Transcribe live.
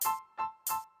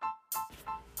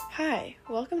Hi,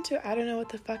 welcome to I Don't Know What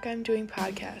the Fuck I'm Doing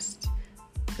podcast.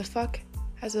 The fuck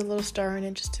has a little star in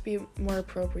it just to be more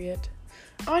appropriate.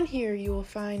 On here you will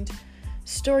find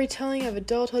storytelling of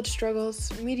adulthood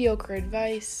struggles, mediocre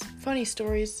advice, funny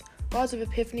stories, lots of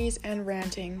epiphanies, and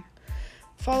ranting.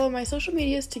 Follow my social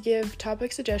medias to give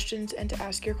topic suggestions and to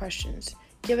ask your questions.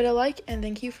 Give it a like and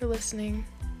thank you for listening.